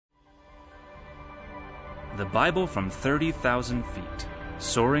The Bible from 30,000 feet,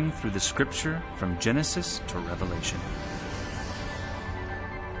 soaring through the Scripture from Genesis to Revelation.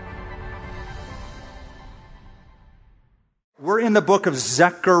 We're in the book of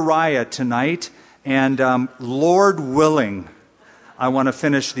Zechariah tonight, and Lord willing, I want to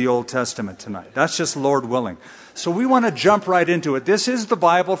finish the Old Testament tonight. That's just Lord willing. So we want to jump right into it. This is the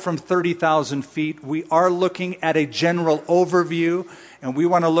Bible from 30,000 feet. We are looking at a general overview, and we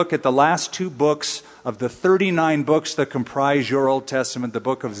want to look at the last two books of the 39 books that comprise your Old Testament, the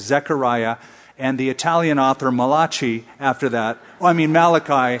book of Zechariah and the Italian author Malachi after that.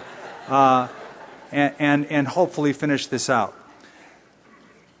 Malachi, and hopefully finish this out.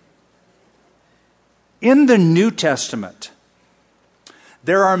 In the New Testament,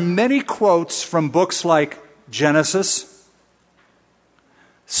 there are many quotes from books like Genesis,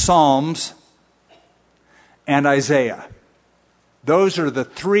 Psalms, and Isaiah. Those are the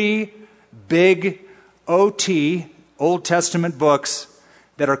three big OT, Old Testament books,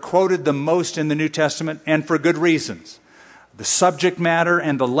 that are quoted the most in the New Testament, and for good reasons. The subject matter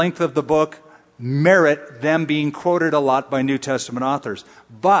and the length of the book merit them being quoted a lot by New Testament authors.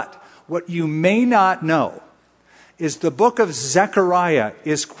 But what you may not know is the book of Zechariah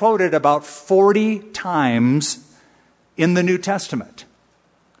is quoted about 40 times in the New Testament.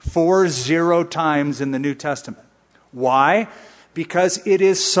 40 times in the New Testament. Why? Because it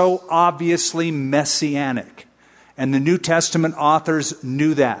is so obviously messianic. And the New Testament authors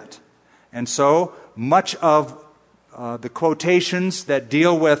knew that. And so much of the quotations that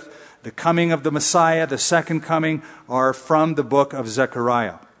deal with the coming of the Messiah, the second coming, are from the book of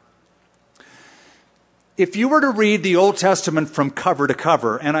Zechariah. If you were to read the Old Testament from cover to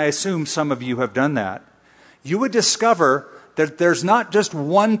cover, and I assume some of you have done that, you would discover that there's not just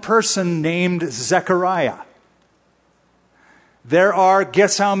one person named Zechariah. There are,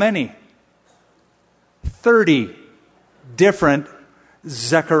 guess how many? 30 different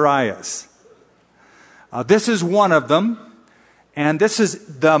Zechariahs. This is one of them, and this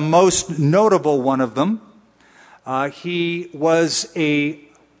is the most notable one of them. He was a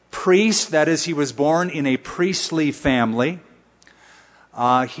priest, that is, he was born in a priestly family.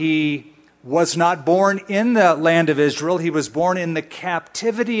 He was not born in the land of Israel. He was born in the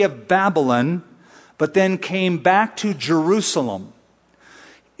captivity of Babylon, but then came back to Jerusalem.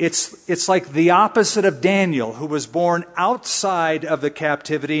 It's like the opposite of Daniel, who was born outside of the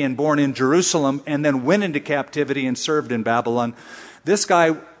captivity and born in Jerusalem, and then went into captivity and served in Babylon. This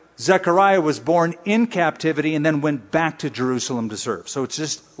guy, Zechariah, was born in captivity and then went back to Jerusalem to serve. So it's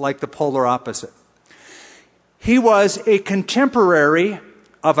just like the polar opposite. He was a contemporary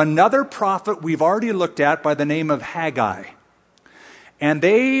of another prophet we've already looked at by the name of Haggai. And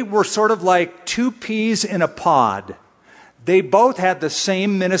they were sort of like two peas in a pod. They both had the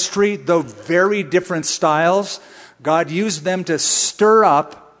same ministry, though very different styles. God used them to stir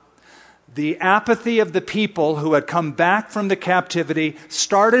up the apathy of the people who had come back from the captivity,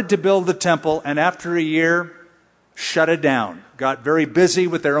 started to build the temple, and after a year, shut it down. Got very busy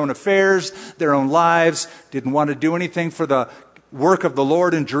with their own affairs, their own lives, didn't want to do anything for the work of the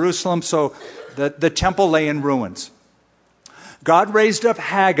Lord in Jerusalem, so the temple lay in ruins. God raised up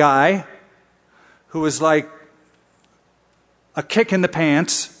Haggai, who was like a kick in the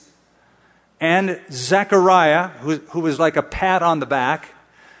pants, and Zechariah, who was like a pat on the back.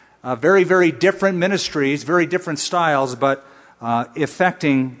 Very, very different ministries, very different styles, but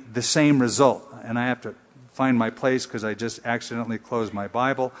effecting the same result. And I have to find my place because I just accidentally closed my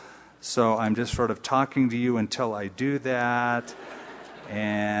Bible. So I'm just sort of talking to you until I do that.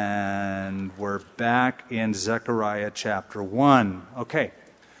 And we're back in Zechariah chapter 1. Okay.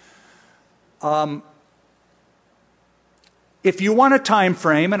 If you want a time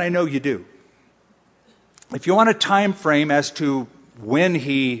frame, and I know you do, if you want a time frame as to when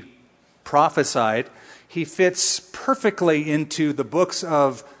he prophesied, he fits perfectly into the books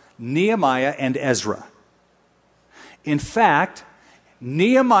of Nehemiah and Ezra. In fact,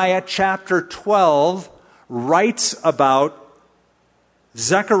 Nehemiah chapter 12 writes about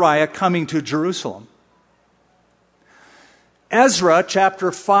Zechariah coming to Jerusalem. Ezra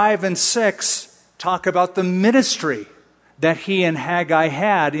chapter 5 and 6 talk about the ministry that he and Haggai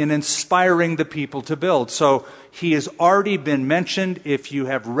had in inspiring the people to build. So he has already been mentioned. If you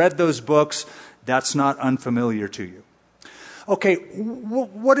have read those books, that's not unfamiliar to you. Okay,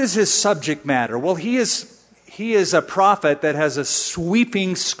 what is his subject matter? Well, he is a prophet that has a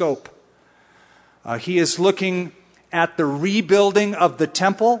sweeping scope. He is looking at the rebuilding of the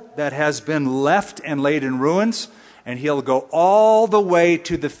temple that has been left and laid in ruins, and he'll go all the way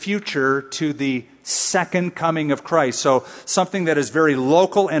to the future, to the second coming of Christ. So something that is very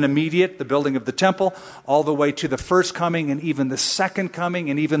local and immediate, the building of the temple, all the way to the first coming and even the second coming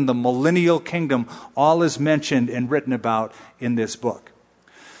and even the millennial kingdom, all is mentioned and written about in this book.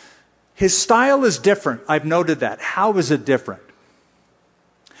 His style is different. I've noted that. How is it different?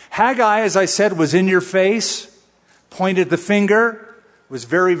 Haggai, as I said, was in your face, pointed the finger, was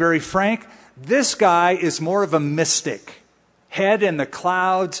very, very frank. This guy is more of a mystic, head in the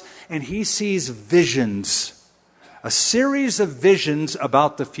clouds, and he sees visions, a series of visions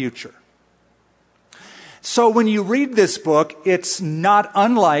about the future. So when you read this book, it's not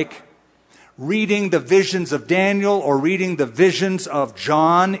unlike reading the visions of Daniel or reading the visions of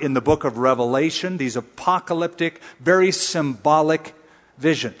John in the book of Revelation, these apocalyptic, very symbolic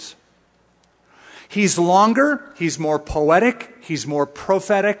visions. He's longer, he's more poetic, he's more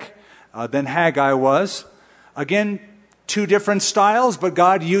prophetic than Haggai was. Again, two different styles, but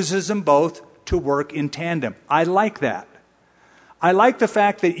God uses them both to work in tandem. I like that. I like the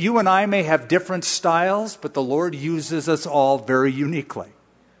fact that you and I may have different styles, but the Lord uses us all very uniquely.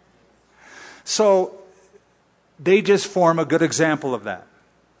 So they just form a good example of that.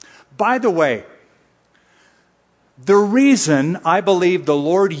 By the way, the reason I believe the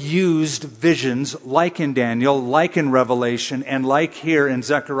Lord used visions like in Daniel, like in Revelation, and like here in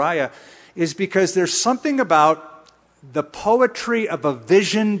Zechariah is because there's something about the poetry of a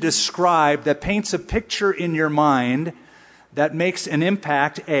vision described that paints a picture in your mind that makes an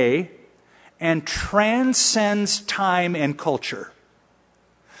impact, and transcends time and culture.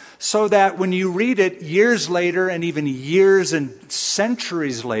 So that when you read it years later and even years and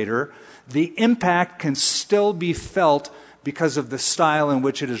centuries later, the impact can still be felt because of the style in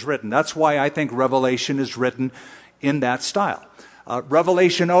which it is written. That's why I think Revelation is written in that style.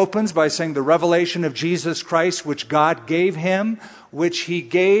 Revelation opens by saying the revelation of Jesus Christ, which God gave him, which he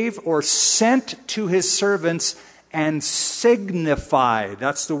gave or sent to his servants and signified.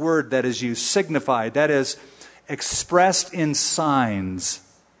 That's the word that is used, signified. That is expressed in signs.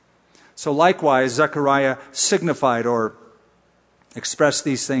 So likewise, Zechariah signified or expressed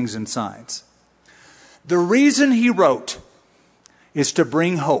these things in signs. The reason he wrote is to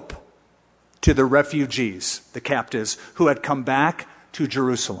bring hope to the refugees, the captives, who had come back to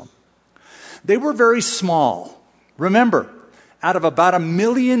Jerusalem. They were very small. Remember, out of about 1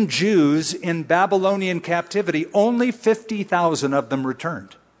 million Jews in Babylonian captivity, only 50,000 of them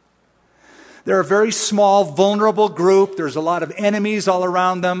returned. They're a very small, vulnerable group. There's a lot of enemies all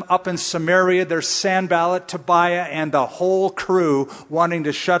around them. Up in Samaria, there's Sanballat, Tobiah, and the whole crew wanting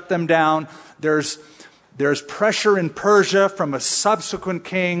to shut them down. There's pressure in Persia from a subsequent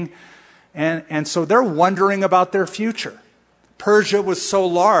king. And so they're wondering about their future. Persia was so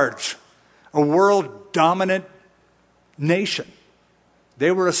large, a world-dominant nation. They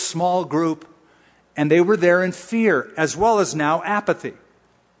were a small group, and they were there in fear, as well as now apathy.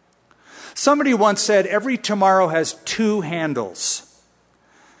 Somebody once said, every tomorrow has two handles.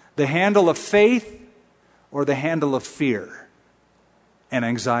 The handle of faith or the handle of fear and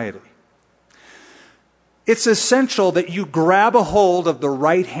anxiety. It's essential that you grab a hold of the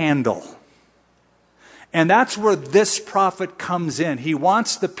right handle. And that's where this prophet comes in. He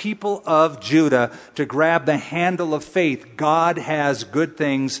wants the people of Judah to grab the handle of faith. God has good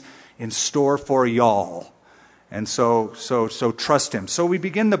things in store for y'all. And so trust him. So we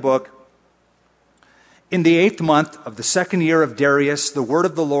begin the book. In the 8th month of the 2nd year of Darius, the word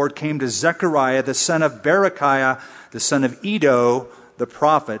of the Lord came to Zechariah, the son of Berechiah, the son of Iddo, the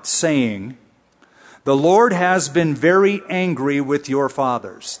prophet, saying, the Lord has been very angry with your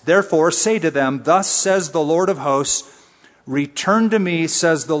fathers. Therefore say to them, thus says the Lord of hosts, return to me,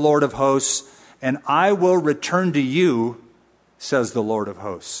 says the Lord of hosts, and I will return to you, says the Lord of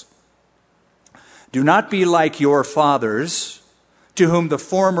hosts. Do not be like your fathers, to whom the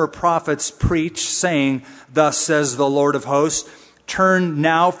former prophets preached, saying, thus says the Lord of hosts, turn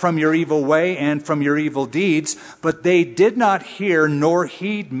now from your evil way and from your evil deeds. But they did not hear nor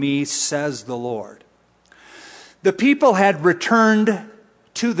heed me, says the Lord. The people had returned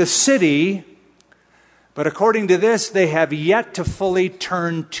to the city, but according to this, they have yet to fully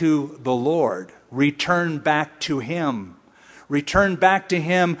turn to the Lord, return back to him. Return back to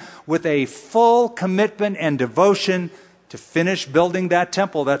him with a full commitment and devotion to finish building that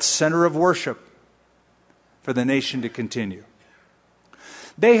temple, that center of worship, for the nation to continue.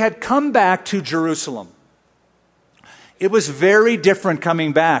 They had come back to Jerusalem. It was very different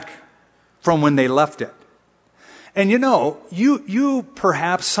coming back from when they left it. And you know, you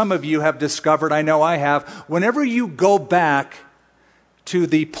perhaps, some of you have discovered, I know I have, whenever you go back to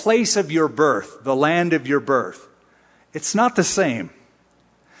the place of your birth, the land of your birth, it's not the same.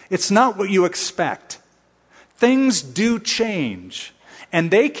 It's not what you expect. Things do change. And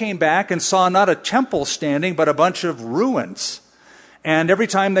they came back and saw not a temple standing, but a bunch of ruins. And every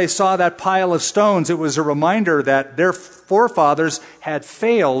time they saw that pile of stones, it was a reminder that their forefathers had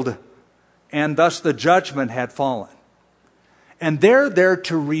failed, and thus the judgment had fallen. And they're there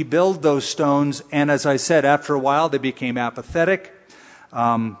to rebuild those stones. And as I said, after a while, they became apathetic.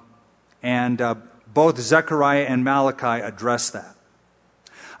 Both Zechariah and Malachi address that.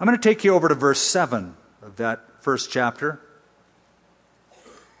 I'm going to take you over to verse 7 of that first chapter.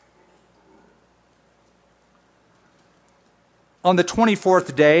 On the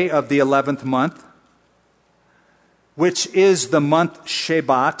 24th day of the 11th month, which is the month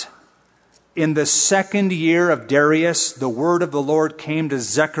Shebat, in the second year of Darius, the word of the Lord came to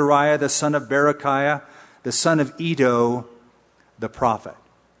Zechariah, the son of Berechiah, the son of Iddo, the prophet.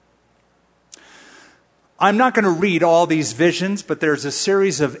 I'm not going to read all these visions, but there's a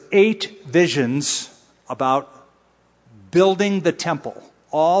series of 8 visions about building the temple,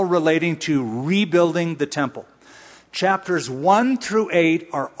 all relating to rebuilding the temple. Chapters 1 through 8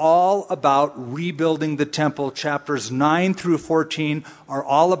 are all about rebuilding the temple. Chapters 9 through 14 are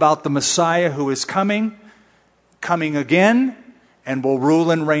all about the Messiah who is coming again, and will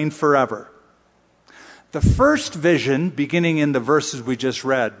rule and reign forever. The first vision, beginning in the verses we just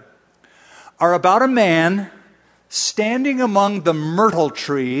read, are about a man standing among the myrtle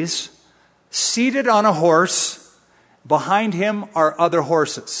trees, seated on a horse. Behind him are other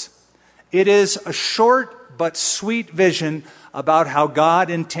horses. It is a short but sweet vision about how God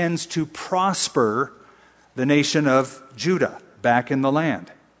intends to prosper the nation of Judah back in the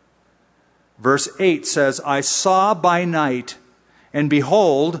land. Verse 8 says, I saw by night, and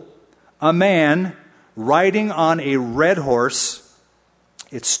behold, a man riding on a red horse.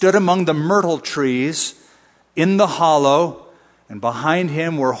 It stood among the myrtle trees in the hollow, and behind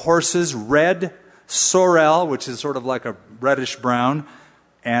him were horses, red, sorrel, which is sort of like a reddish brown,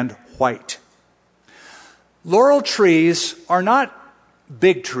 and white. Laurel trees are not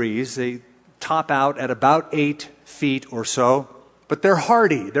big trees. They top out at about 8 feet or so, but they're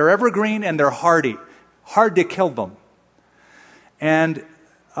hardy. They're evergreen and they're hardy. Hard to kill them. And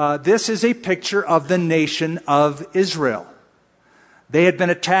this is a picture of the nation of Israel. They had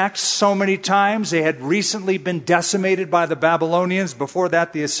been attacked so many times. They had recently been decimated by the Babylonians, before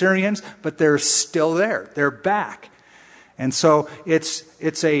that the Assyrians, but they're still there. They're back. And so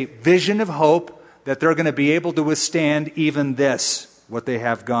it's a vision of hope that they're going to be able to withstand even this, what they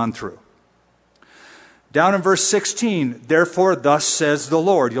have gone through. Down in verse 16, therefore thus says the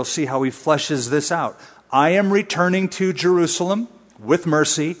Lord. You'll see how he fleshes this out. I am returning to Jerusalem with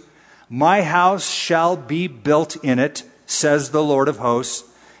mercy. My house shall be built in it, says the Lord of hosts,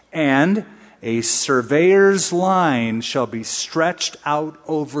 and a surveyor's line shall be stretched out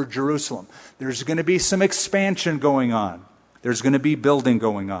over Jerusalem. There's going to be some expansion going on. There's going to be building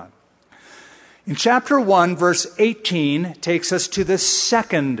going on. In chapter 1, verse 18 takes us to the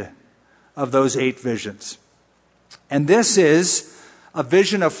second of those 8 visions. And this is a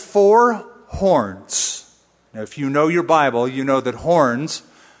vision of 4 horns. Now, if you know your Bible, you know that horns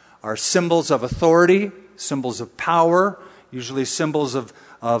are symbols of authority, symbols of power, usually symbols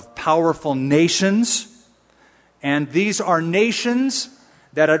of powerful nations. And these are nations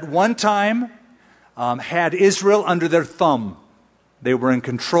that at one time had Israel under their thumb. They were in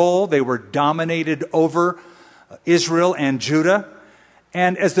control. They were dominated over Israel and Judah.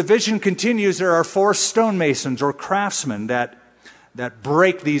 And as the vision continues, there are 4 stonemasons or craftsmen that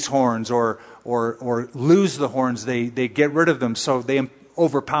break these horns or lose the horns. They get rid of them, so they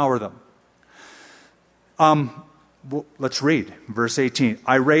overpower them. Let's read verse 18.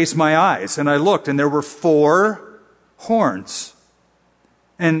 I raised my eyes and I looked, and there were 4 horns.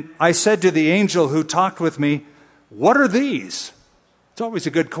 And I said to the angel who talked with me, what are these? It's always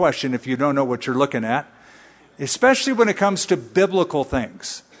a good question if you don't know what you're looking at, especially when it comes to biblical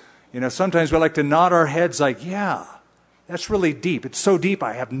things. You know, sometimes we like to nod our heads like, yeah, that's really deep. It's so deep,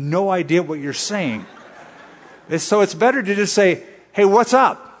 I have no idea what you're saying. So it's better to just say, hey, what's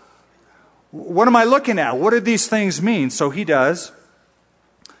up? What am I looking at? What do these things mean? So he does.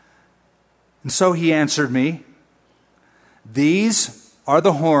 And so he answered me, these are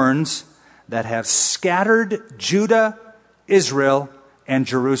the horns that have scattered Judah, Israel, and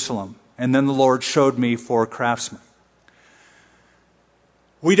Jerusalem. And then the Lord showed me 4 craftsmen.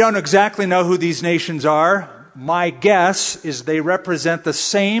 We don't exactly know who these nations are. My guess is they represent the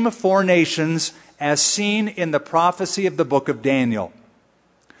same 4 nations as seen in the prophecy of the book of Daniel.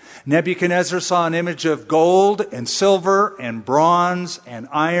 Nebuchadnezzar saw an image of gold and silver and bronze and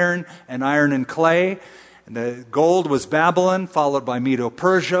iron and clay. And the gold was Babylon, followed by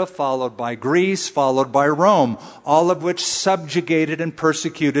Medo-Persia, followed by Greece, followed by Rome, all of which subjugated and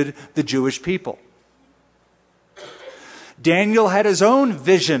persecuted the Jewish people. Daniel had his own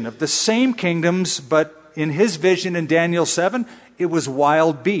vision of the same kingdoms, but in his vision in Daniel 7, it was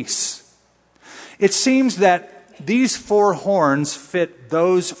wild beasts. It seems that these four horns fit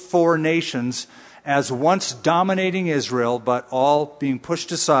those four nations as once dominating Israel, but all being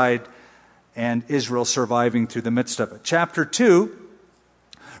pushed aside and Israel surviving through the midst of it. Chapter 2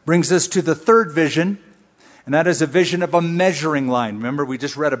 brings us to the third vision, and that is a vision of a measuring line. Remember, we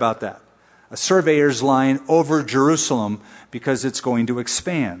just read about that. A surveyor's line over Jerusalem because it's going to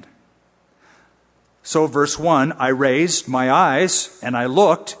expand. So verse 1, I raised my eyes and I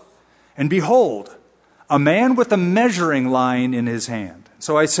looked, and behold, a man with a measuring line in his hand.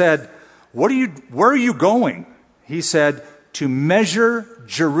 So I said, where are you going? He said, to measure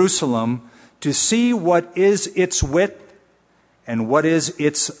Jerusalem, to see what is its width and what is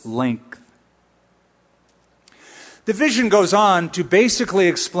its length. The vision goes on to basically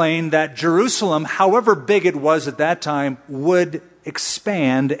explain that Jerusalem, however big it was at that time, would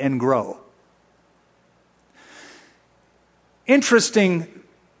expand and grow. Interesting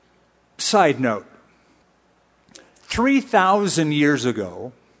side note. 3,000 years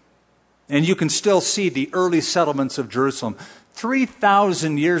ago, and you can still see the early settlements of Jerusalem,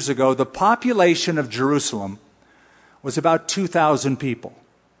 3,000 years ago, the population of Jerusalem was about 2,000 people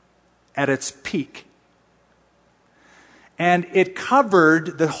at its peak. And it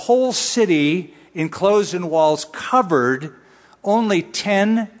covered, the whole city, enclosed in walls, covered only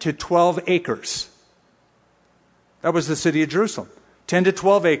 10 to 12 acres. That was the city of Jerusalem. 10 to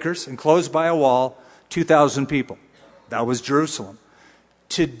 12 acres, enclosed by a wall, 2,000 people. That was Jerusalem.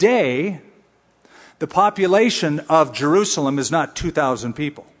 Today, the population of Jerusalem is not 2,000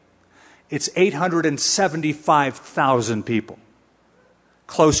 people. It's 875,000 people.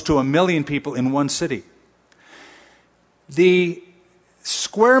 Close to 1 million people in one city. The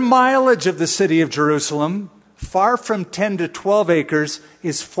square mileage of the city of Jerusalem, far from 10 to 12 acres,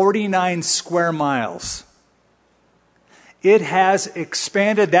 is 49 square miles. It has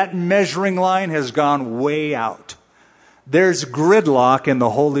expanded. That measuring line has gone way out. There's gridlock in the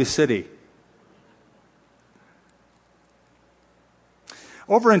holy city.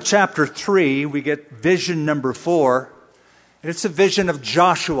 Over in chapter 3, we get vision number 4. And it's a vision of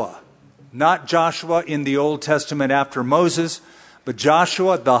Joshua. Not Joshua in the Old Testament after Moses, but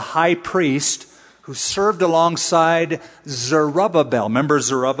Joshua, the high priest, who served alongside Zerubbabel. Remember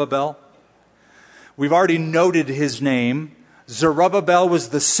Zerubbabel? We've already noted his name. Zerubbabel was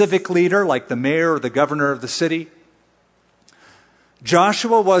the civic leader, like the mayor or the governor of the city.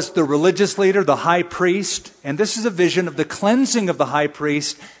 Joshua was the religious leader, the high priest. And this is a vision of the cleansing of the high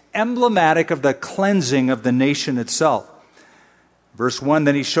priest, emblematic of the cleansing of the nation itself. Verse 1,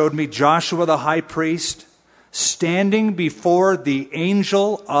 then he showed me Joshua the high priest standing before the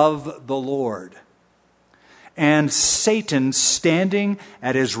angel of the Lord, and Satan standing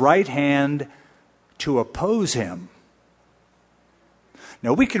at his right hand to oppose him.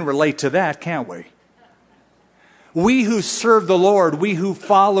 Now we can relate to that, can't we? We who serve the Lord, we who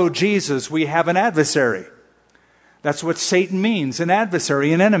follow Jesus, we have an adversary. That's what Satan means, an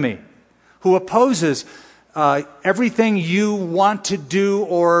adversary, an enemy, who opposes everything you want to do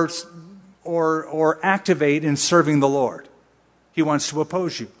or activate in serving the Lord. He wants to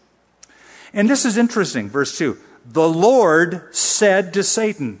oppose you. And this is interesting, verse 2. The Lord said to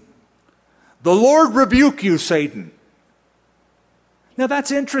Satan, the Lord rebuke you, Satan. Now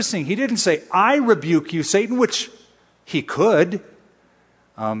that's interesting. He didn't say, I rebuke you, Satan, which he could.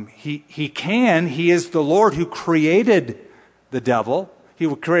 He can. He is the Lord who created the devil.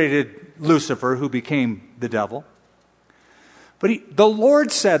 He created Lucifer, who became the devil. But the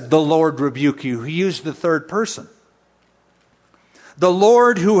Lord said, the Lord rebuke you. He used the third person. The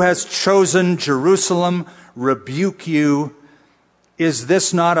Lord who has chosen Jerusalem rebuke you. Is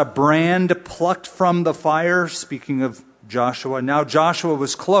this not a brand plucked from the fire? Speaking of Joshua. Now Joshua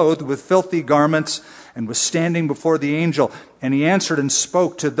was clothed with filthy garments and was standing before the angel. And he answered and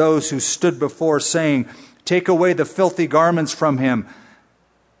spoke to those who stood before, saying, take away the filthy garments from him.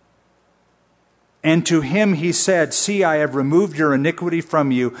 And to him he said, see, I have removed your iniquity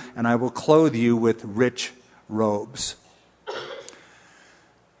from you, and I will clothe you with rich robes.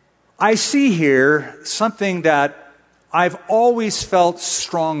 I see here something that I've always felt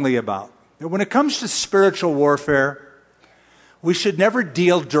strongly about. That when it comes to spiritual warfare, we should never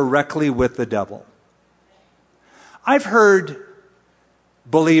deal directly with the devil. I've heard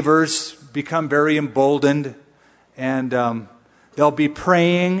believers become very emboldened, and they'll be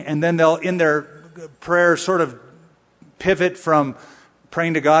praying, and then they'll, in their prayer sort of pivot from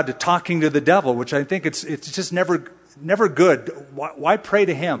praying to God to talking to the devil, which I think it's just never good. Why pray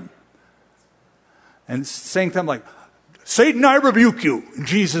to him? And saying something like, Satan, I rebuke you in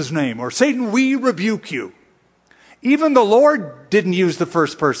Jesus' name, or Satan, we rebuke you. Even the Lord didn't use the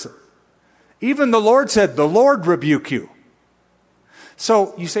first person. Even the Lord said, the Lord rebuke you.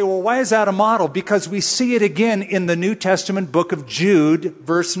 So you say, well, why is that a model? Because we see it again in the New Testament book of Jude,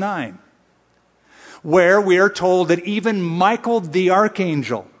 verse 9, where we are told that even Michael the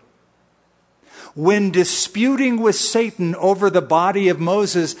archangel, when disputing with Satan over the body of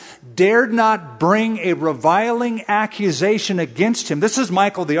Moses, dared not bring a reviling accusation against him. This is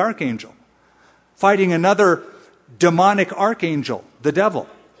Michael the archangel, fighting another demonic archangel, the devil.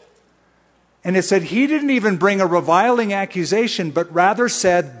 And it said he didn't even bring a reviling accusation, but rather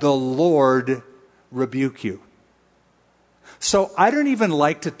said, the Lord rebuke you. So I don't even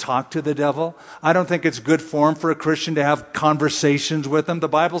like to talk to the devil. I don't think it's good form for a Christian to have conversations with him. The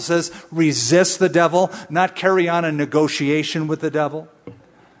Bible says resist the devil, not carry on a negotiation with the devil.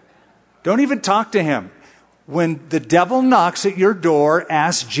 Don't even talk to him. When the devil knocks at your door,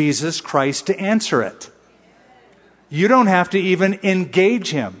 ask Jesus Christ to answer it. You don't have to even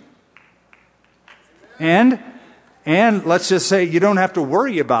engage him. And let's just say you don't have to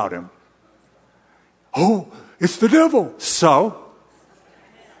worry about him. Oh, it's the devil. So,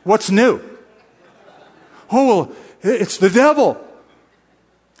 what's new? Oh, well, it's the devil.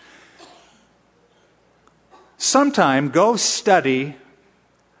 Sometime go study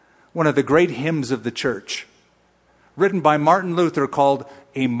one of the great hymns of the church, written by Martin Luther, called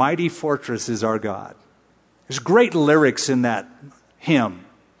A Mighty Fortress is Our God. There's great lyrics in that hymn.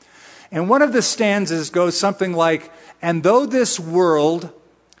 And one of the stanzas goes something like, and though this world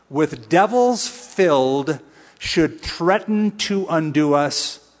with devils filled should threaten to undo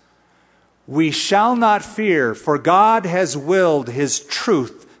us, we shall not fear, for God has willed his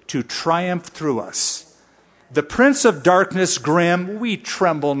truth to triumph through us. The prince of darkness grim, we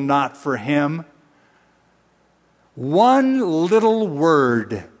tremble not for him. One little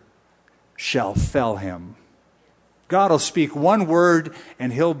word shall fell him. God will speak one word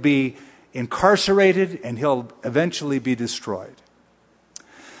and he'll be incarcerated and he'll eventually be destroyed.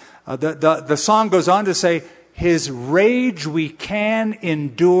 The song goes on to say, his rage we can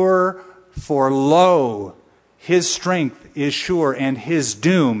endure, for lo, his strength is sure, and his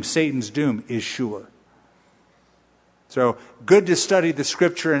doom, Satan's doom, is sure. So good to study the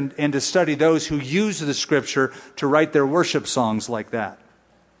Scripture and to study those who use the Scripture to write their worship songs like that.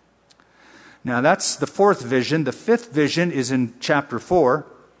 Now that's the fourth vision. The fifth vision is in chapter 4.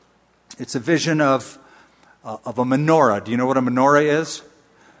 It's a vision of a menorah. Do you know what a menorah is?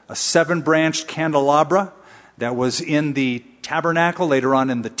 A 7-branched candelabra that was in the tabernacle, later on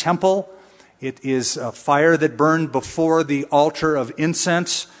in the temple. It is a fire that burned before the altar of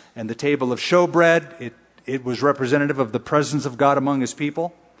incense and the table of showbread. It was representative of the presence of God among his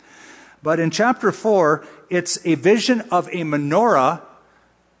people. But in chapter 4, it's a vision of a menorah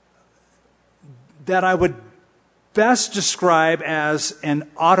that I would best describe as an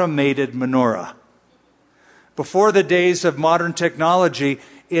automated menorah. Before the days of modern technology,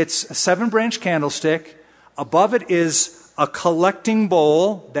 it's a 7-branch candlestick. Above it is a collecting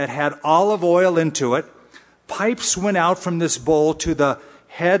bowl that had olive oil into it. Pipes went out from this bowl to the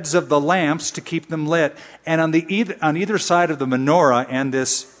heads of the lamps to keep them lit. And on either side of the menorah and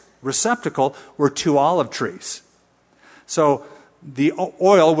this receptacle were 2 olive trees. So the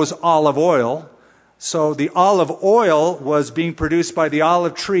oil was olive oil. So the olive oil was being produced by the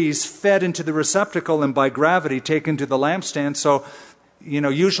olive trees, fed into the receptacle, and by gravity taken to the lampstand. So,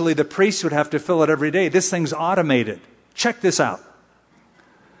 usually the priest would have to fill it every day. This thing's automated. Check this out.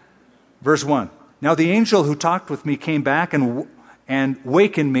 Verse 1. Now the angel who talked with me came back and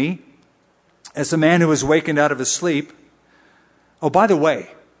wakened me as a man who was wakened out of his sleep. Oh, by the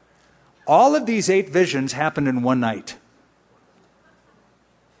way, all of these 8 visions happened in one night.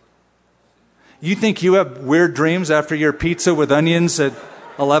 You think you have weird dreams after your pizza with onions at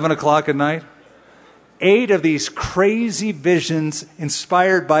 11 o'clock at night? 8 of these crazy visions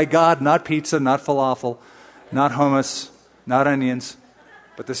inspired by God, not pizza, not falafel, not hummus, not onions,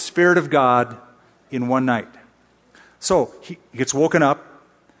 but the Spirit of God in one night. So he gets woken up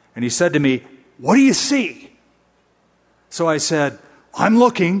and he said to me, "What do you see?" So I said, "I'm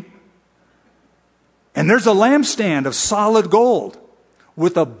looking, and there's a lampstand of solid gold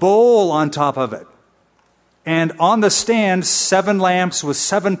with a bowl on top of it. And on the stand, 7 lamps with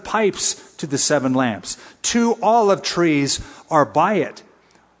 7 pipes to the 7 lamps. 2 olive trees are by it,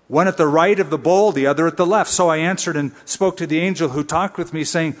 one at the right of the bowl, the other at the left." So I answered and spoke to the angel who talked with me,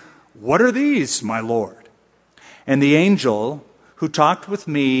 saying, "What are these, my Lord?" And the angel who talked with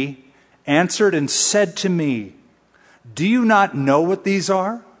me answered and said to me, "Do you not know what these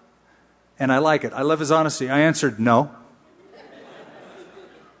are?" And I like it. I love his honesty. I answered, "No."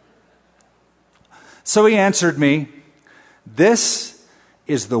 So he answered me, "This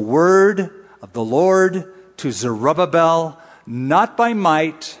is the word of the Lord to Zerubbabel, not by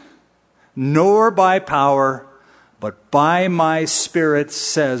might, nor by power, but by my Spirit,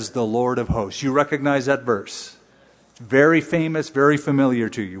 says the Lord of hosts." You recognize that verse? Very famous, very familiar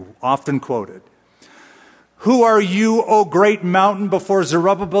to you, often quoted. "Who are you, O great mountain? Before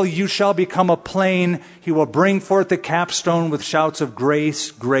Zerubbabel you shall become a plain. He will bring forth the capstone with shouts of grace,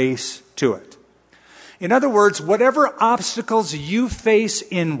 grace to it." In other words, whatever obstacles you face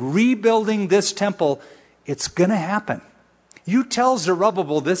in rebuilding this temple, it's going to happen. You tell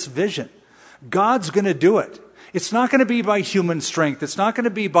Zerubbabel this vision. God's going to do it. It's not going to be by human strength. It's not going to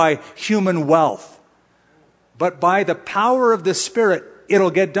be by human wealth. But by the power of the Spirit,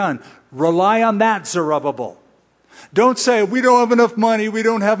 it'll get done. Rely on that, Zerubbabel. Don't say, "We don't have enough money. We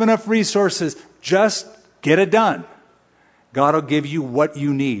don't have enough resources." Just get it done. God will give you what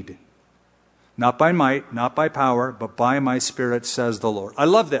you need. Not by might, not by power, but by my Spirit, says the Lord. I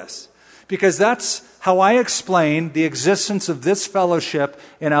love this because that's how I explain the existence of this fellowship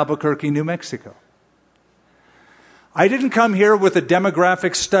in Albuquerque, New Mexico. I didn't come here with a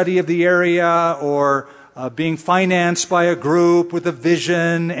demographic study of the area or being financed by a group with a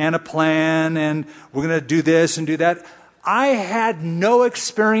vision and a plan and we're going to do this and do that. I had no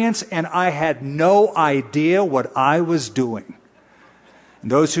experience and I had no idea what I was doing.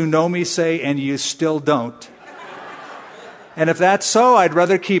 And those who know me say, "And you still don't." And if that's so, I'd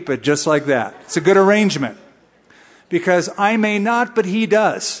rather keep it just like that. It's a good arrangement. Because I may not, but he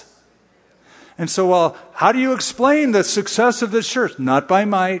does. And so, well, how do you explain the success of this church? Not by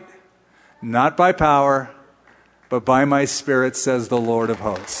might, not by power, but by my Spirit, says the Lord of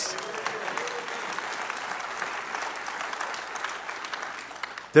hosts.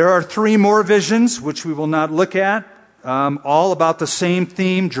 There are 3 more visions, which we will not look at, all about the same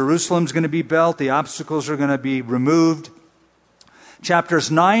theme. Jerusalem's going to be built. The obstacles are going to be removed.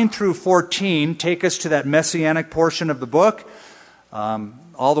 Chapters 9 through 14 take us to that messianic portion of the book,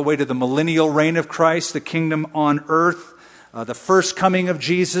 all the way to the millennial reign of Christ, the kingdom on earth, the first coming of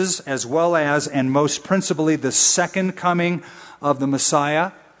Jesus, as well as, and most principally, the second coming of the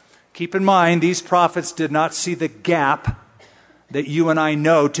Messiah. Keep in mind, these prophets did not see the gap that you and I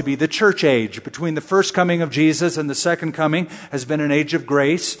know to be the church age. Between the first coming of Jesus and the second coming has been an age of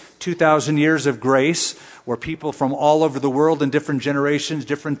grace, 2,000 years of grace, where people from all over the world in different generations,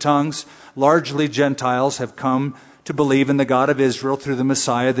 different tongues, largely Gentiles, have come to believe in the God of Israel through the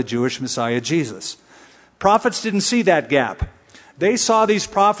Messiah, the Jewish Messiah, Jesus. Prophets didn't see that gap. They saw these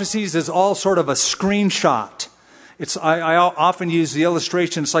prophecies as all sort of a screenshot. I often use the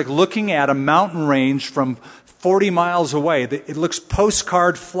illustration, it's like looking at a mountain range from 40 miles away. It looks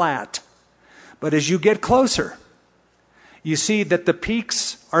postcard flat. But as you get closer, you see that the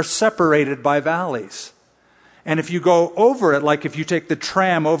peaks are separated by valleys. And if you go over it, like if you take the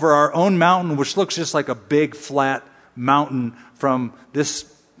tram over our own mountain, which looks just like a big flat mountain from this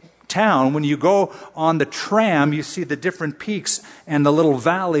town, when you go on the tram, you see the different peaks and the little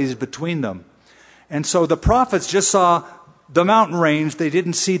valleys between them. And so the prophets just saw the mountain range. They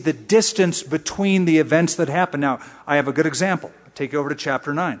didn't see the distance between the events that happened. Now, I have a good example. I'll take you over to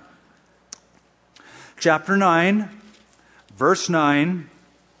chapter 9. Chapter 9, verse 9,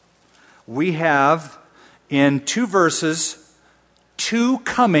 we have in 2 verses 2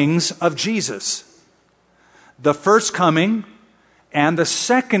 comings of Jesus. The first coming and the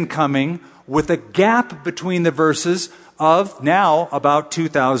second coming, with a gap between the verses of now about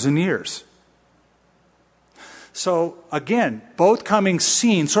 2,000 years. So again, both comings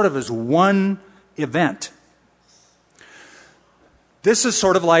seen sort of as one event. This is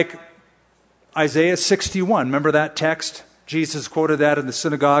sort of like Isaiah 61. Remember that text? Jesus quoted that in the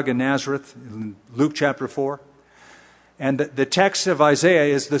synagogue in Nazareth, in Luke chapter 4. And the text of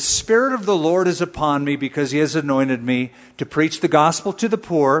Isaiah is, "The Spirit of the Lord is upon me because he has anointed me to preach the gospel to the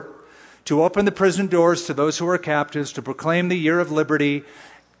poor, to open the prison doors to those who are captives, to proclaim the year of liberty,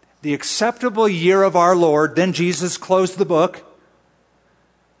 the acceptable year of our Lord." Then Jesus closed the book,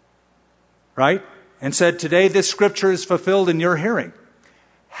 right? And said, "Today this scripture is fulfilled in your hearing."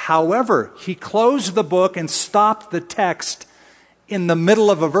 However, he closed the book and stopped the text in the middle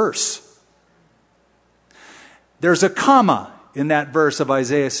of a verse. There's a comma in that verse of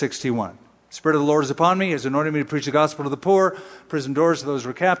Isaiah 61. "Spirit of the Lord is upon me. He has anointed me to preach the gospel to the poor, prison doors to those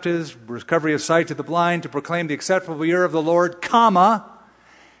who are captives, recovery of sight to the blind, to proclaim the acceptable year of the Lord, comma,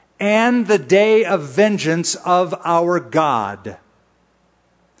 and the day of vengeance of our God.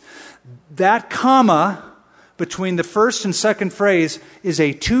 That comma between the first and second phrase is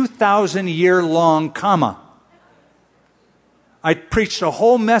a 2,000-year-long comma. I preached a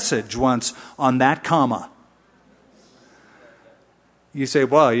whole message once on that comma. You say,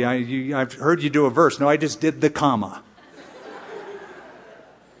 well, I've heard you do a verse. No, I just did the comma.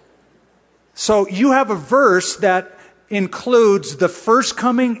 So you have a verse that includes the first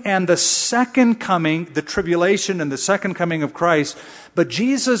coming and the second coming, the tribulation and the second coming of Christ. But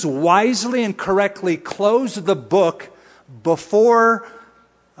Jesus wisely and correctly closed the book before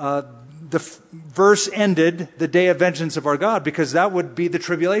the verse ended, the day of vengeance of our God, because that would be the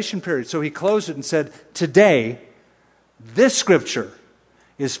tribulation period. So he closed it and said, today, this scripture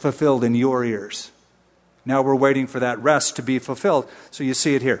is fulfilled in your ears. Now we're waiting for that rest to be fulfilled. So you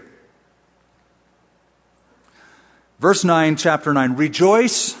see it here. Verse 9, chapter 9.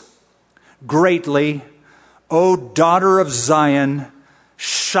 Rejoice greatly, O daughter of Zion.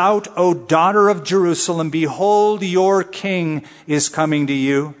 Shout, O daughter of Jerusalem. Behold, your king is coming to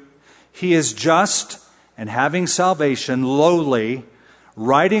you. He is just and having salvation, lowly,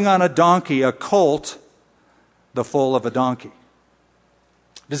 riding on a donkey, a colt, the foal of a donkey.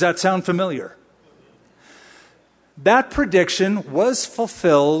 Does that sound familiar? That prediction was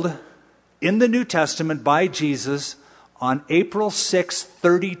fulfilled in the New Testament by Jesus on April 6,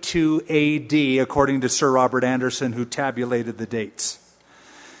 32 A.D., according to Sir Robert Anderson, who tabulated the dates.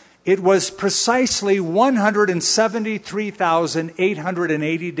 It was precisely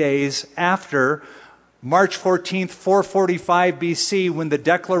 173,880 days after March 14th, 445 BC, when the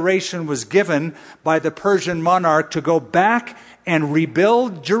declaration was given by the Persian monarch to go back and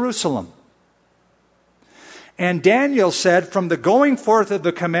rebuild Jerusalem. And Daniel said, from the going forth of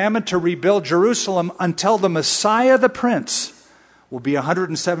the commandment to rebuild Jerusalem until the Messiah the Prince will be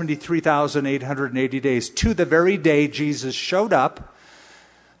 173,880 days, to the very day Jesus showed up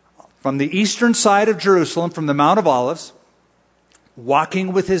from the eastern side of Jerusalem, from the Mount of Olives,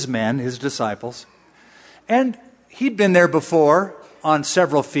 walking with his men, his disciples. And he'd been there before on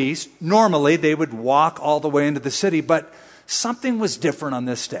several feasts. Normally, they would walk all the way into the city, but something was different on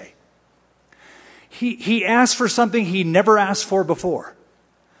this day. He asked for something he never asked for before.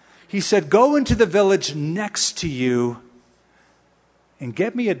 He said, go into the village next to you and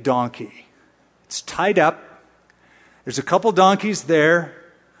get me a donkey. It's tied up. There's a couple donkeys there,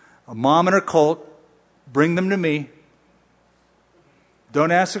 a mom and her colt. Bring them to me.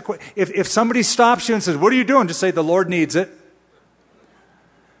 Don't ask a question. If somebody stops you and says, what are you doing? Just say, the Lord needs it.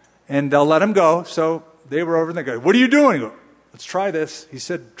 And they'll let him go. So they were over and they go, what are you doing? Go, let's try this. He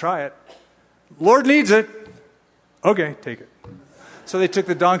said, try it. Lord needs it. Okay, take it. So they took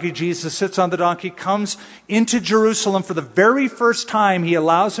the donkey. Jesus sits on the donkey, comes into Jerusalem for the very first time. He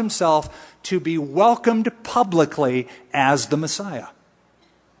allows himself to be welcomed publicly as the Messiah.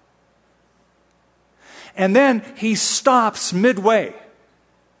 And then he stops midway.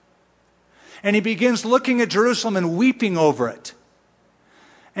 And he begins looking at Jerusalem and weeping over it.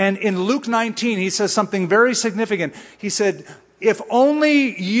 And in Luke 19, he says something very significant. He said, if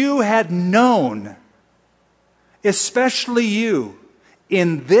only you had known, especially you,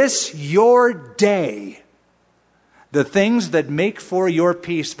 in this your day, the things that make for your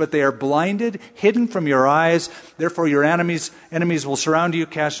peace, but they are blinded, hidden from your eyes. Therefore your enemies will surround you,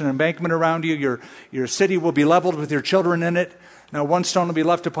 cast an embankment around you. Your city will be leveled with your children in it. Now one stone will be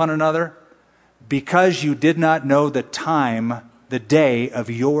left upon another, because you did not know the time, the day of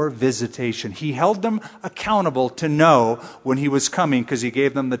your visitation. He held them accountable to know when he was coming, because he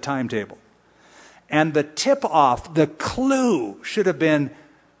gave them the timetable. And the tip-off, the clue should have been,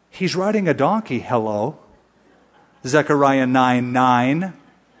 he's riding a donkey, hello. Zechariah 9:9.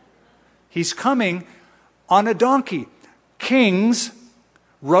 He's coming on a donkey. Kings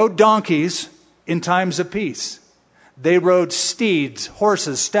rode donkeys in times of peace. They rode steeds,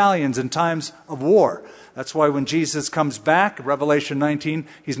 horses, stallions in times of war. That's why when Jesus comes back, Revelation 19,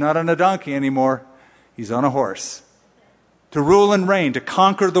 he's not on a donkey anymore. He's on a horse. To rule and reign, to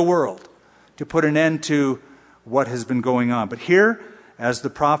conquer the world, to put an end to what has been going on. But here, as the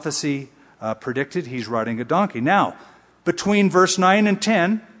prophecy predicted, he's riding a donkey. Now, between verse 9 and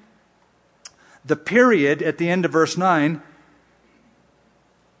 10, the period at the end of verse 9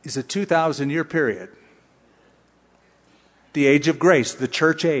 is a 2,000-year period. The age of grace, the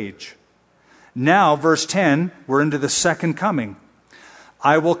church age. Now, verse 10, we're into the second coming.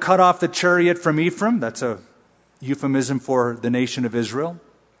 I will cut off the chariot from Ephraim. That's a euphemism for the nation of Israel.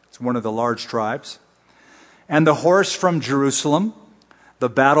 It's one of the large tribes. And the horse from Jerusalem. The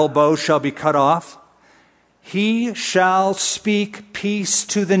battle bow shall be cut off. He shall speak peace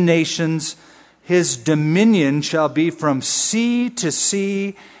to the nations. His dominion shall be from sea to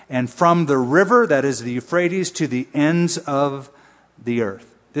sea and from the river, that is the Euphrates, to the ends of the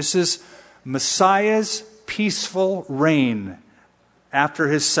earth. This is Messiah's peaceful reign after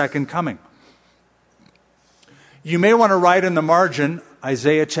his second coming. You may want to write in the margin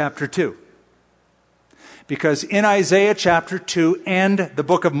Isaiah chapter 2. Because in Isaiah chapter 2 and the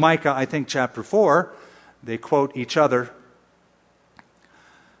book of Micah, I think chapter 4, they quote each other.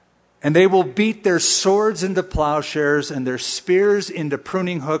 And they will beat their swords into plowshares and their spears into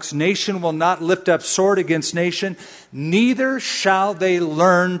pruning hooks. Nation will not lift up sword against nation, neither shall they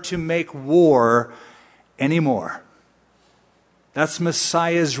learn to make war anymore. That's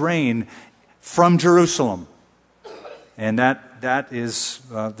Messiah's reign from Jerusalem. And that is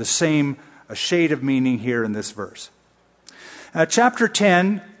the same, a shade of meaning here in this verse. Chapter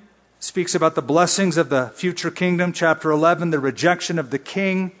 10 speaks about the blessings of the future kingdom. Chapter 11, the rejection of the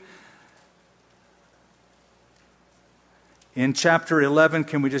king. In chapter 11,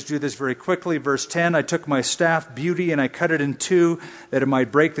 can we just do this very quickly? Verse 10, I took my staff, beauty, and I cut it in two, that it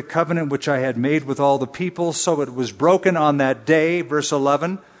might break the covenant which I had made with all the people. So it was broken on that day, verse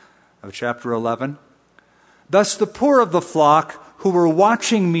 11 of chapter 11. Thus the poor of the flock who were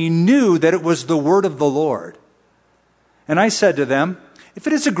watching me knew that it was the word of the Lord. And I said to them, if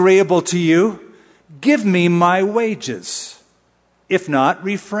it is agreeable to you, give me my wages. If not,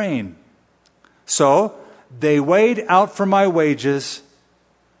 refrain. So they weighed out for my wages,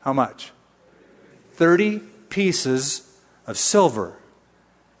 how much? 30 pieces of silver.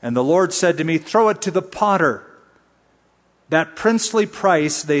 And the Lord said to me, throw it to the potter. That princely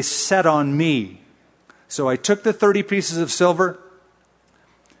price they set on me. So I took the 30 pieces of silver,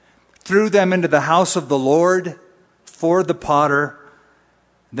 threw them into the house of the Lord for the potter.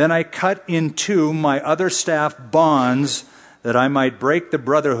 Then I cut in two my other staff bonds, that I might break the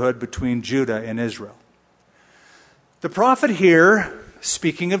brotherhood between Judah and Israel. The prophet here,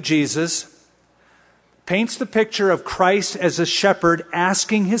 speaking of Jesus, paints the picture of Christ as a shepherd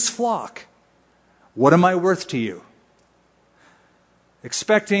asking his flock, what am I worth to you?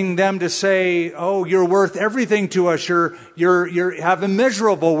 Expecting them to say, oh, you're worth everything to us. You have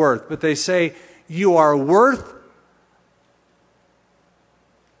immeasurable worth. But they say, you are worth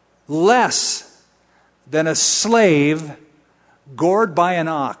less than a slave gored by an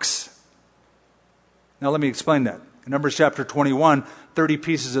ox. Now let me explain that. In Numbers chapter 21, 30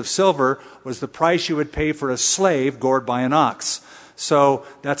 pieces of silver was the price you would pay for a slave gored by an ox. So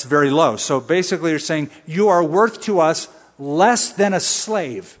that's very low. So basically you're saying, you are worth to us less than a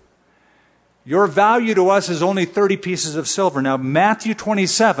slave. Your value to us is only 30 pieces of silver. Now Matthew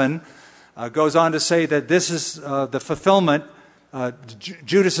 27 goes on to say that this is the fulfillment.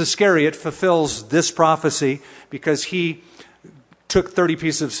 Judas Iscariot fulfills this prophecy because he took 30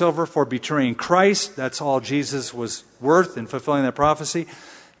 pieces of silver for betraying Christ. That's all Jesus was worth in fulfilling that prophecy.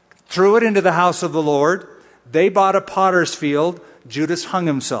 Threw it into the house of the Lord. They bought a potter's field. Judas hung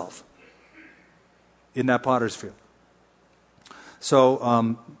himself in that potter's field.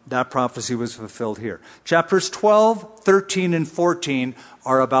 So that prophecy was fulfilled here. Chapters 12, 13, and 14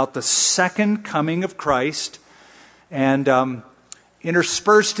 are about the second coming of Christ. And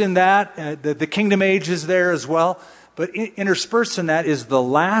interspersed in that, the kingdom age is there as well. But interspersed in that is the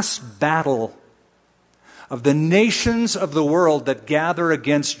last battle of the nations of the world that gather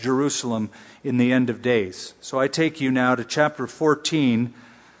against Jerusalem in the end of days. So I take you now to chapter 14,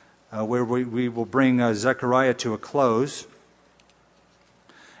 where we will bring Zechariah to a close.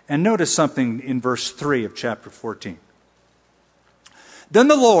 And notice something in verse 3 of chapter 14. Then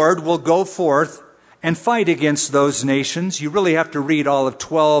the Lord will go forth and fight against those nations. You really have to read all of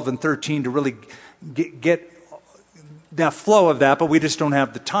 12 and 13 to really get that flow of that, but we just don't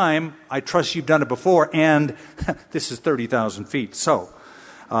have the time. I trust you've done it before, and this is 30,000 feet. So,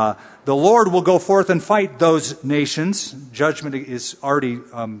 the Lord will go forth and fight those nations. Judgment is already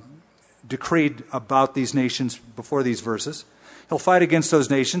decreed about these nations before these verses. He'll fight against those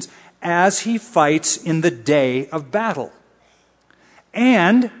nations as he fights in the day of battle.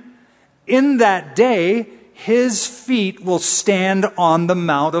 And in that day, his feet will stand on the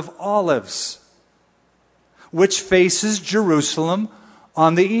Mount of Olives, which faces Jerusalem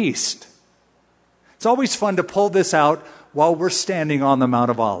on the east. It's always fun to pull this out while we're standing on the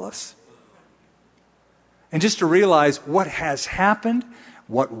Mount of Olives. And just to realize what has happened,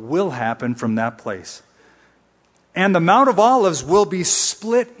 what will happen from that place. And the Mount of Olives will be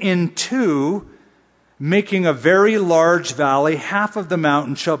split in two, making a very large valley. Half of the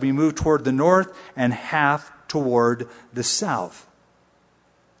mountain shall be moved toward the north and half toward the south.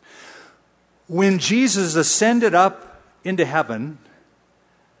 When Jesus ascended up into heaven,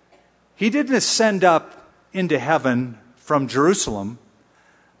 he didn't ascend up into heaven from Jerusalem,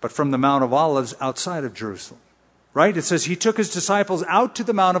 but from the Mount of Olives outside of Jerusalem. Right? It says he took his disciples out to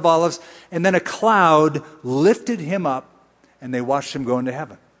the Mount of Olives, and then a cloud lifted him up, and they watched him go into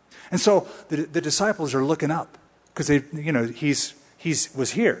heaven. And so the disciples are looking up because he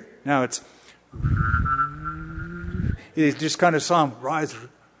was here. Now they just kind of saw him rise,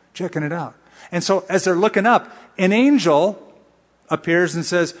 checking it out. And so as they're looking up, an angel appears and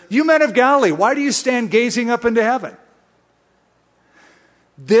says, "You men of Galilee, why do you stand gazing up into heaven?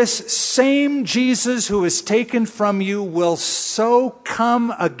 This same Jesus who is taken from you will so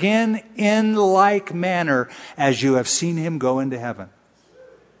come again in like manner as you have seen him go into heaven."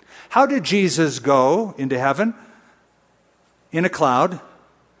 How did Jesus go into heaven? In a cloud,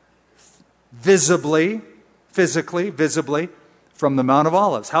 physically, from the Mount of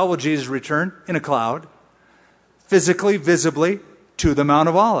Olives. How will Jesus return? In a cloud, physically, visibly, to the Mount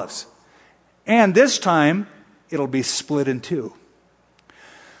of Olives. And this time, it'll be split in two.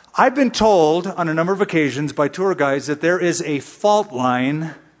 I've been told on a number of occasions by tour guides that there is a fault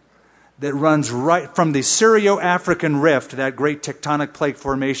line that runs right from the Syro-African rift, that great tectonic plate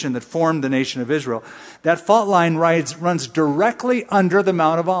formation that formed the nation of Israel. That fault line runs directly under the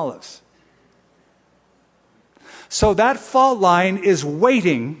Mount of Olives. So that fault line is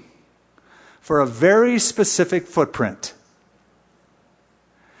waiting for a very specific footprint.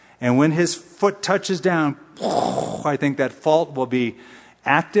 And when his foot touches down, I think that fault will be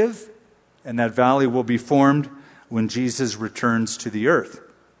active, and that valley will be formed when Jesus returns to the earth.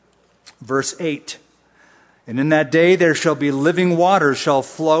 Verse 8, "And in that day there shall be living waters shall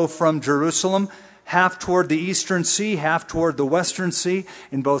flow from Jerusalem, half toward the eastern sea, half toward the western sea.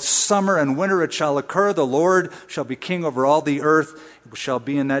 In both summer and winter it shall occur. The Lord shall be king over all the earth. It shall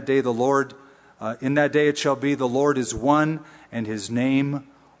be in that day it shall be the Lord is one, and his name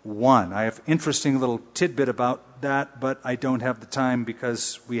one." I have an interesting little tidbit about that, but I don't have the time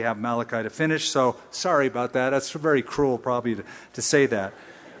because we have Malachi to finish, so sorry about that. That's very cruel probably to say that.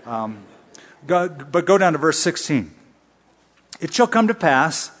 But go down to verse 16. "It shall come to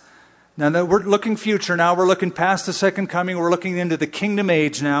pass," now that we're looking future now, we're looking past the second coming, we're looking into the kingdom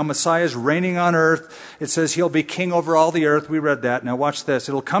age now. Messiah is reigning on earth. It says he'll be king over all the earth. We read that. Now watch this.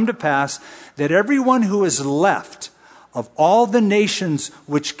 "It'll come to pass that everyone who is left of all the nations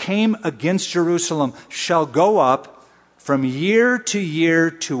which came against Jerusalem shall go up from year to year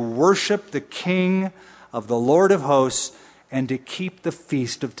to worship the King of the Lord of hosts and to keep the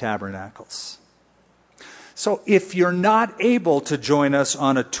Feast of Tabernacles." So if you're not able to join us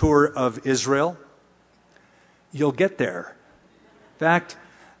on a tour of Israel, you'll get there. In fact,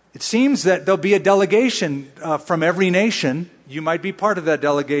 it seems that there'll be a delegation from every nation. You might be part of that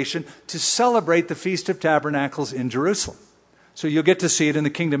delegation to celebrate the Feast of Tabernacles in Jerusalem. So you'll get to see it in the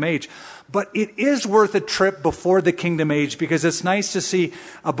kingdom age. But it is worth a trip before the kingdom age because it's nice to see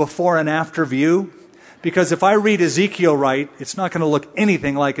a before and after view. Because if I read Ezekiel right, it's not going to look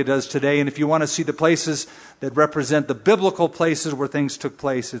anything like it does today. And if you want to see the places that represent the biblical places where things took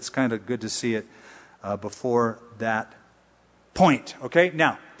place, it's kind of good to see it before that point. Okay?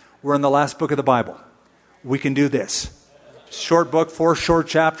 Now, we're in the last book of the Bible. We can do this. Short book, 4 short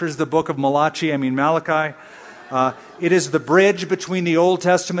chapters, the book of Malachi. It is the bridge between the Old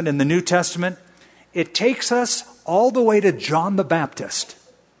Testament and the New Testament. It takes us all the way to John the Baptist.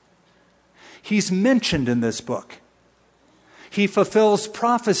 He's mentioned in this book. He fulfills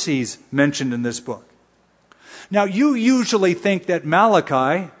prophecies mentioned in this book. Now, you usually think that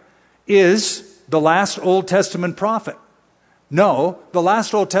Malachi is the last Old Testament prophet. No, the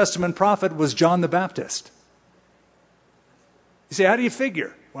last Old Testament prophet was John the Baptist. You say, how do you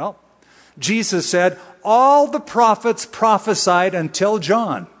figure? Well, Jesus said, all the prophets prophesied until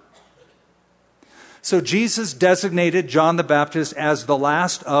John. So Jesus designated John the Baptist as the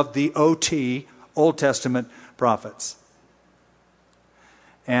last of the OT, Old Testament prophets.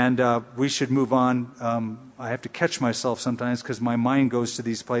 And we should move on. I have to catch myself sometimes because my mind goes to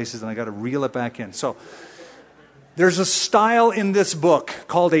these places and I got to reel it back in. So there's a style in this book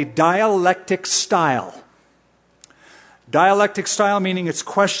called a dialectic style. Dialectic style meaning it's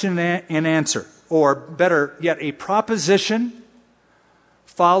question and answer. Or better yet, a proposition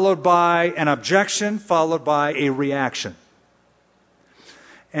followed by an objection, followed by a reaction.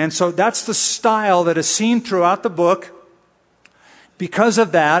 And so that's the style that is seen throughout the book. Because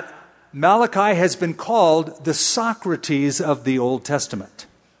of that, Malachi has been called the Socrates of the Old Testament,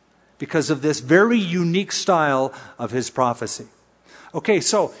 because of this very unique style of his prophecy. Okay,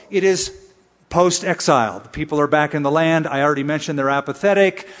 so it is post-exile. The people are back in the land. I already mentioned they're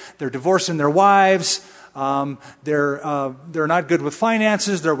apathetic. They're divorcing their wives. They're not good with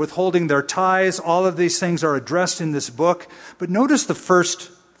finances. They're withholding their tithes. All of these things are addressed in this book. But notice the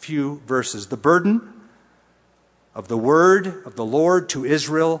first few verses. The burden of the word of the Lord to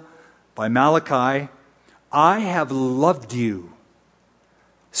Israel by Malachi. I have loved you,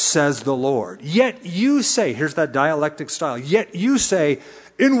 says the Lord. Yet you say, here's that dialectic style, yet you say,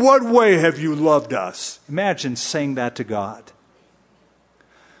 in what way have you loved us? Imagine saying that to God.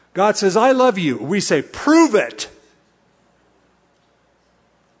 God says, I love you. We say, prove it.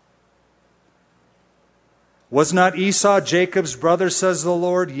 Was not Esau Jacob's brother, says the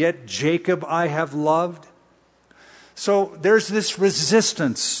Lord, yet Jacob I have loved? So there's this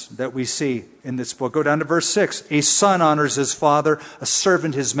resistance that we see in this book. Go down to verse 6. A son honors his father, a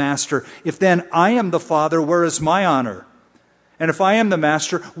servant his master. If then I am the father, where is my honor? And if I am the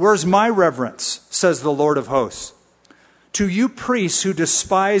master, where is my reverence, says the Lord of hosts? To you priests who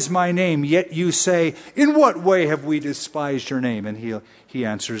despise my name, yet you say, in what way have we despised your name? And he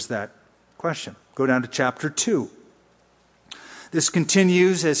answers that question. Go down to chapter 2. This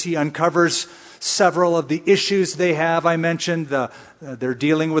continues as he uncovers several of the issues they have. I mentioned they're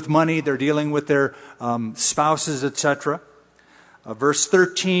dealing with money, they're dealing with their spouses, etc. Verse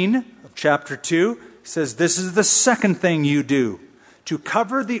 13 of chapter 2 says, this is the second thing you do, to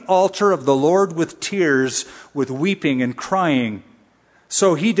cover the altar of the Lord with tears, with weeping and crying.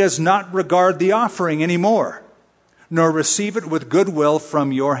 So he does not regard the offering anymore, nor receive it with goodwill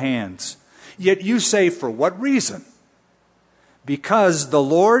from your hands. Yet you say, for what reason? Because the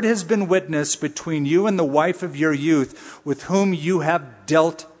Lord has been witness between you and the wife of your youth, with whom you have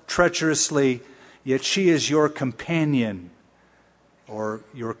dealt treacherously, yet she is your companion, or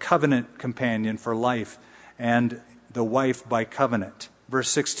your covenant companion for life, and the wife by covenant. Verse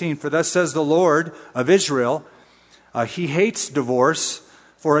 16, for thus says the Lord of Israel, he hates divorce,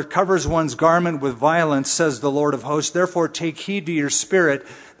 for it covers one's garment with violence, says the Lord of hosts. Therefore take heed to your spirit,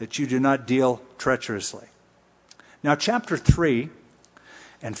 that you do not deal treacherously. Now, chapter 3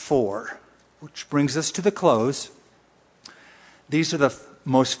 and 4, which brings us to the close. These are the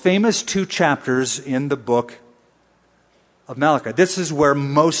most famous two chapters in the book of Malachi. This is where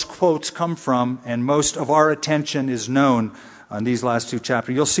most quotes come from, and most of our attention is known on these last two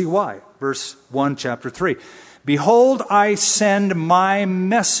chapters. You'll see why. Verse 1, chapter 3. Behold, I send my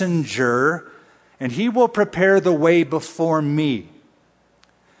messenger, and he will prepare the way before me.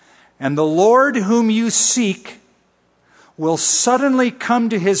 And the Lord whom you seek will suddenly come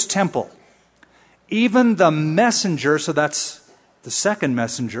to his temple. Even the messenger, so that's the second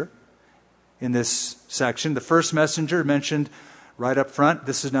messenger in this section. The first messenger mentioned right up front.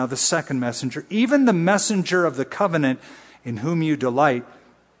 This is now the second messenger. Even the messenger of the covenant in whom you delight.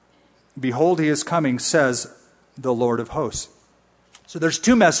 Behold, he is coming, says the Lord of hosts. So there's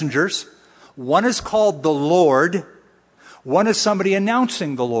two messengers. One is called the Lord. One is somebody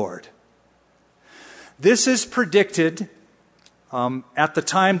announcing the Lord. This is predicted at the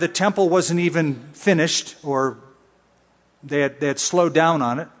time the temple wasn't even finished, or they had slowed down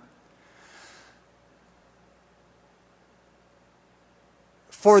on it.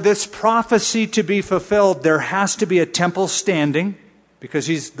 For this prophecy to be fulfilled, there has to be a temple standing, because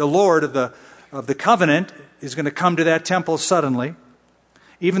he's the Lord of the covenant is going to come to that temple suddenly.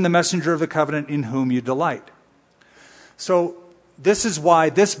 Even the messenger of the covenant in whom you delight. So this is why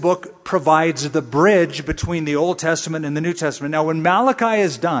this book provides the bridge between the Old Testament and the New Testament. Now, when Malachi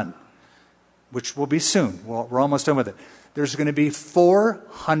is done, which will be soon, we're almost done with it, there's going to be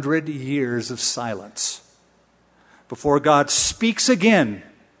 400 years of silence before God speaks again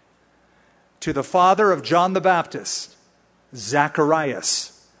to the father of John the Baptist, Zechariah,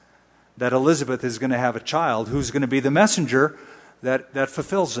 that Elizabeth is going to have a child who's going to be the messenger that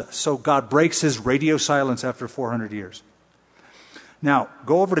fulfills this. So God breaks his radio silence after 400 years. Now,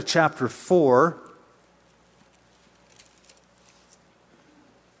 go over to chapter 4,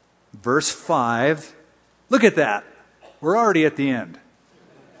 verse 5. Look at that. We're already at the end.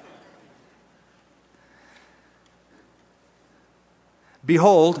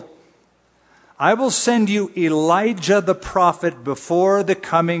 Behold, I will send you Elijah the prophet before the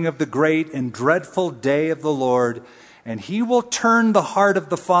coming of the great and dreadful day of the Lord, and he will turn the heart of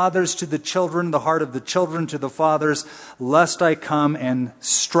the fathers to the children, the heart of the children to the fathers, lest I come and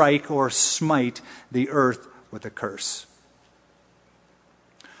strike or smite the earth with a curse.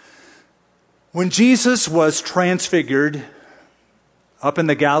 When Jesus was transfigured up in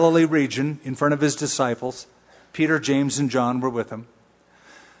the Galilee region in front of his disciples, Peter, James, and John were with him.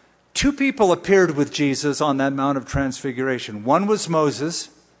 Two people appeared with Jesus on that Mount of Transfiguration. One was Moses,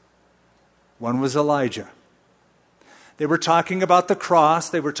 One was Elijah. They were talking about the cross.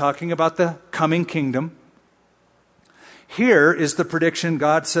 They were talking about the coming kingdom. Here is the prediction.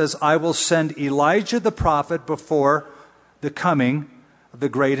 God says, I will send Elijah the prophet before the coming of the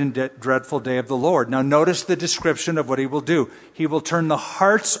great and dreadful day of the Lord. Now notice the description of what he will do. He will turn the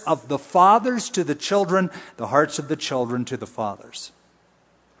hearts of the fathers to the children, the hearts of the children to the fathers.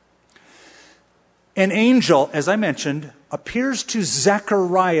 An angel, as I mentioned, appears to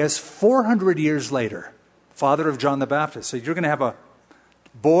Zechariah 400 years later, father of John the Baptist. So you're going to have a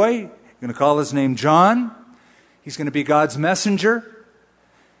boy, you're going to call his name John. He's going to be God's messenger.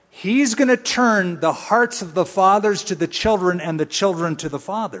 He's going to turn the hearts of the fathers to the children and the children to the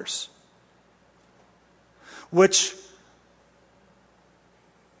fathers. Which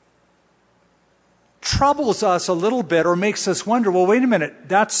troubles us a little bit or makes us wonder, well, wait a minute,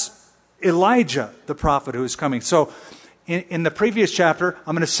 that's Elijah, the prophet who is coming. So in the previous chapter,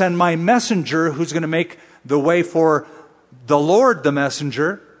 I'm going to send my messenger who's going to make the way for the Lord, the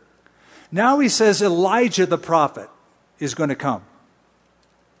messenger. Now he says Elijah, the prophet, is going to come.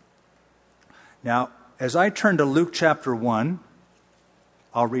 Now, as I turn to Luke chapter 1,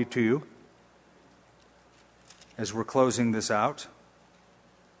 I'll read to you as we're closing this out.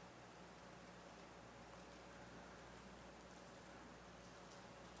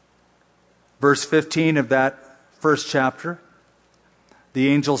 Verse 15 of that first chapter, the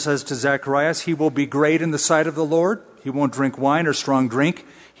angel says to Zacharias, he will be great in the sight of the Lord. He won't drink wine or strong drink.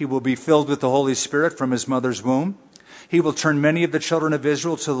 He will be filled with the Holy Spirit from his mother's womb. He will turn many of the children of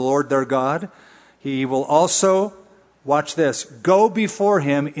Israel to the Lord their God. He will also, watch this, go before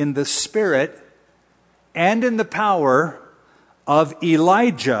him in the spirit and in the power of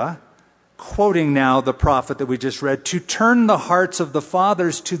Elijah, quoting now the prophet that we just read, to turn the hearts of the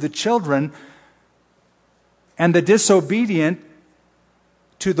fathers to the children and the disobedient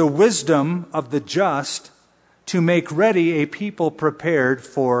to the wisdom of the just, to make ready a people prepared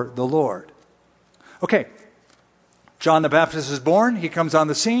for the Lord. Okay, John the Baptist is born. He comes on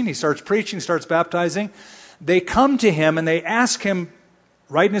the scene. He starts preaching, starts baptizing. They come to him and they ask him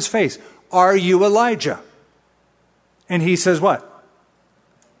right in his face, are you Elijah? And he says what?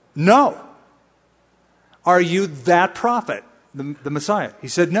 No. Are you that prophet, the Messiah? He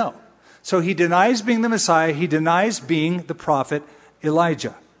said no. So he denies being the Messiah. He denies being the prophet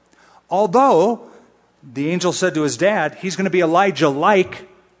Elijah. Although the angel said to his dad, he's going to be Elijah-like,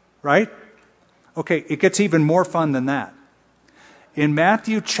 right? Okay, it gets even more fun than that. In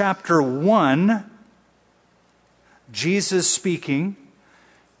Matthew chapter 1, Jesus speaking,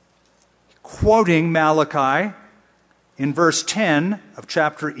 quoting Malachi in verse 10 of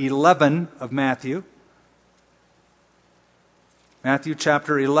chapter 11 of Matthew. Matthew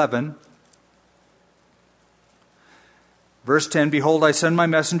chapter 11, verse 10, behold, I send my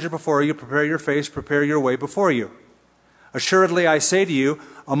messenger before you, prepare your face, prepare your way before you. Assuredly, I say to you,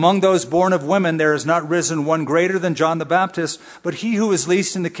 among those born of women there has not risen one greater than John the Baptist, but he who is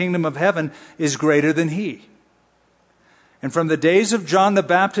least in the kingdom of heaven is greater than he. And from the days of John the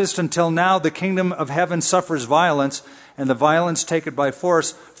Baptist until now, the kingdom of heaven suffers violence, and the violence take it by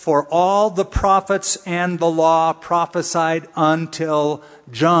force. For all the prophets and the law prophesied until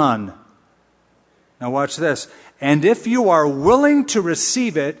John. Now watch this. And if you are willing to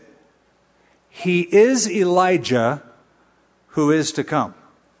receive it, he is Elijah who is to come.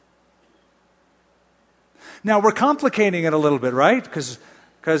 Now we're complicating it a little bit, right? Because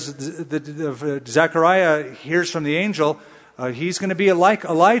Zechariah hears from the angel, he's going to be like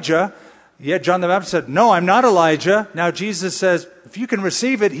Elijah. Yet John the Baptist said, no, I'm not Elijah. Now Jesus says, if you can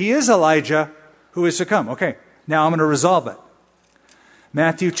receive it, he is Elijah who is to come. Okay, now I'm going to resolve it.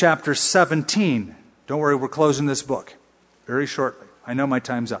 Matthew chapter 17. Don't worry, we're closing this book very shortly. I know my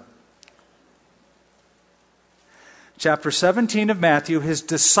time's up. Chapter 17 of Matthew, his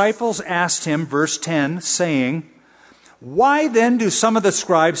disciples asked him, verse 10, saying, why then do some of the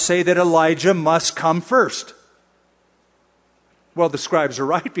scribes say that Elijah must come first? Well, the scribes are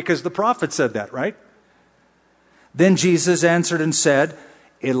right because the prophet said that, right? Then Jesus answered and said,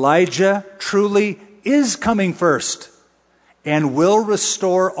 Elijah truly is coming first and will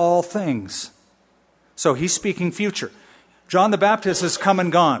restore all things. So he's speaking future. John the Baptist has come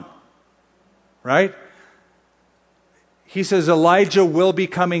and gone, right? He says Elijah will be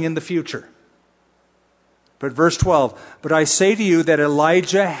coming in the future. But verse 12, but I say to you that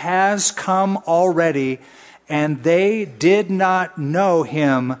Elijah has come already, and they did not know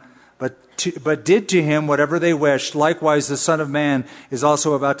him, but did to him whatever they wished. Likewise, the Son of Man is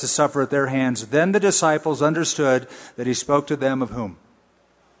also about to suffer at their hands. Then the disciples understood that he spoke to them of whom?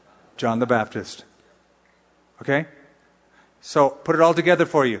 John the Baptist. Okay? So, put it all together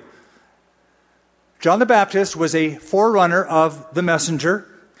for you. John the Baptist was a forerunner of the messenger.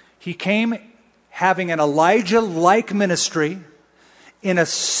 He came having an Elijah-like ministry. In a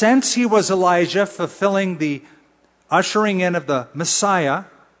sense, he was Elijah, fulfilling the ushering in of the Messiah.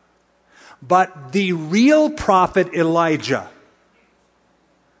 But the real prophet Elijah,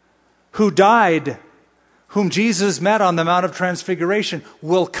 who died, whom Jesus met on the Mount of Transfiguration,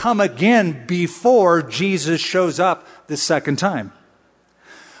 will come again before Jesus shows up the second time.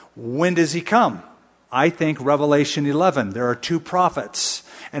 When does he come? I think Revelation 11. There are two prophets.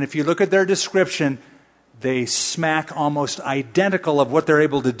 And if you look at their description, they smack almost identical of what they're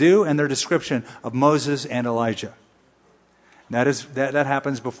able to do and their description of Moses and Elijah. That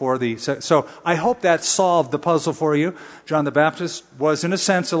happens before the... So I hope that solved the puzzle for you. John the Baptist was, in a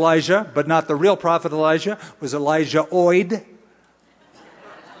sense, Elijah, but not the real prophet Elijah. Was Elijah-oid.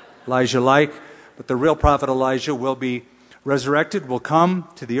 Elijah-like. But the real prophet Elijah will be resurrected, will come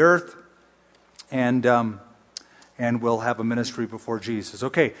to the earth, and will have a ministry before Jesus.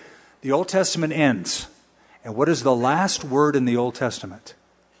 Okay, the Old Testament ends. And what is the last word in the Old Testament?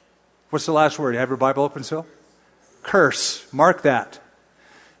 What's the last word? You have your Bible open still? Curse. Mark that.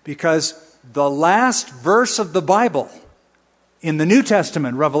 Because the last verse of the Bible in the New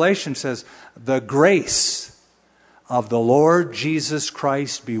Testament, Revelation, says, "The grace of the Lord Jesus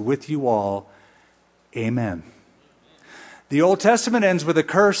Christ be with you all. Amen." The Old Testament ends with a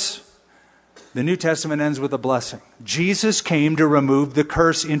curse. The New Testament ends with a blessing. Jesus came to remove the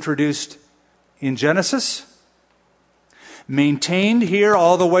curse introduced in Genesis, maintained here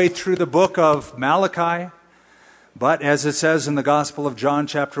all the way through the book of Malachi. But as it says in the Gospel of John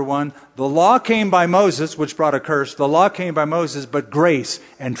chapter 1, the law came by Moses, which brought a curse. The law came by Moses, but grace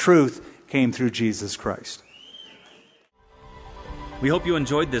and truth came through Jesus Christ. We hope you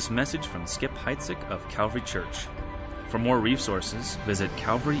enjoyed this message from Skip Heitzig of Calvary Church. For more resources, visit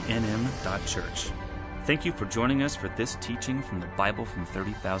calvarynm.church. Thank you for joining us for this teaching from the Bible from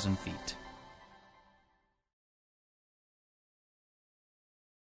 30,000 feet.